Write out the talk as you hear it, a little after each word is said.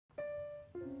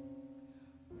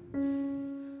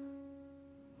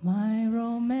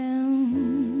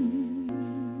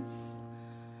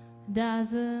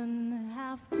doesn't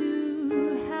have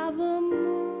to have a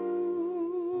moon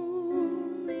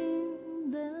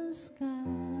in the sky.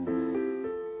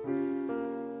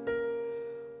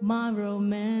 My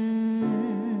romance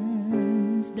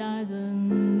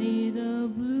doesn't need a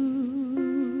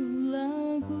blue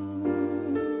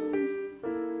lagoon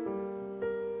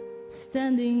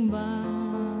standing by.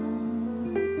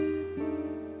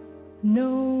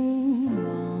 No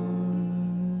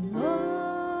one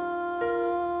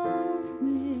loved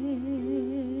me.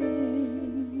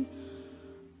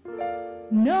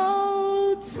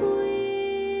 No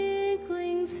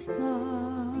twinkling stars.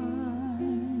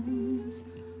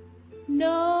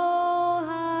 No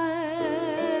hideaway.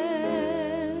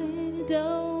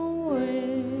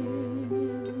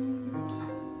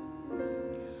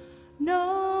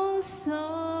 No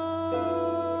soft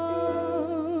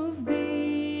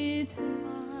guitars.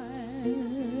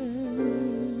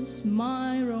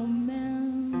 My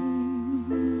romance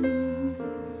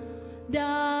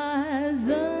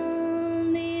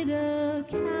doesn't need a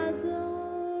castle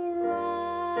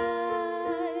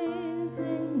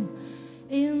rising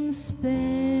in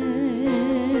Spain,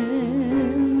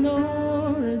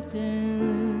 or a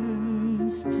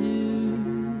dance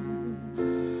to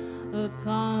a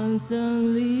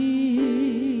constantly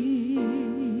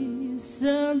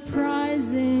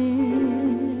surprising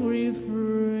refrain.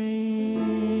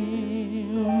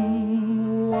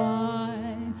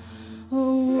 Wide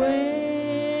awake,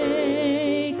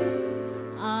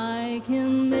 I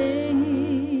can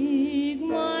make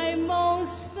my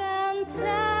most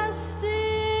fantastic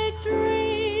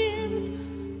dreams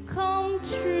come true.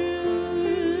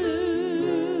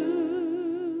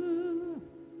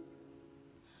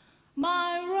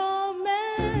 My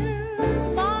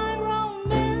romance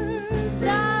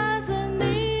doesn't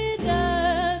need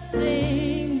a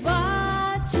thing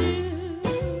but you.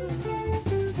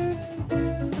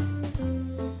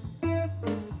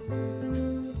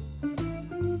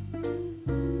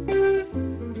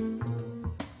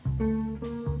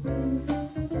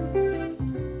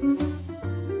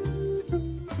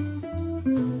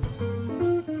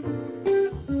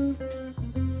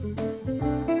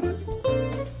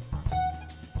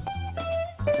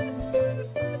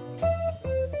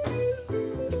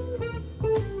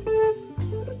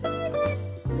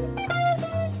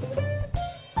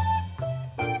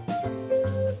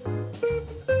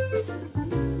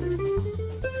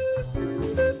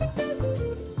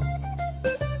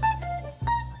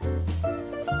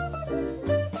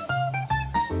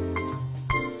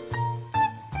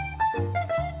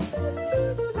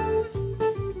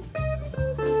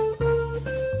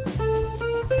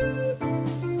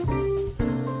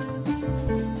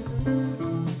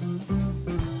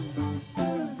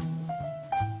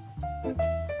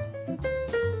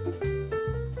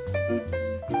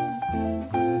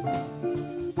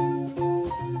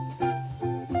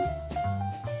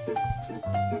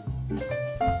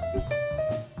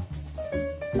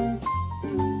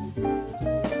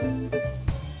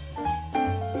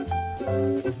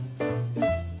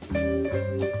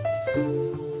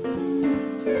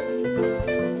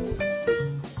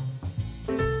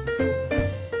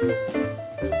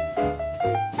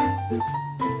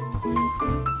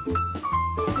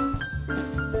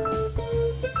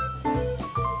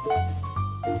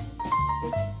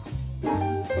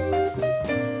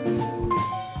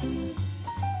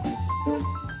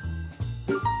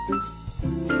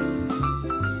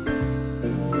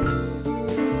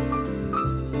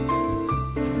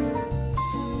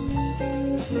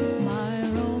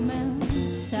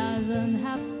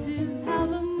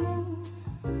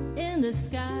 The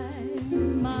sky,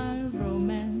 my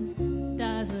romance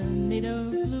doesn't need a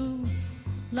blue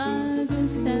lagoon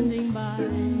standing by.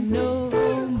 No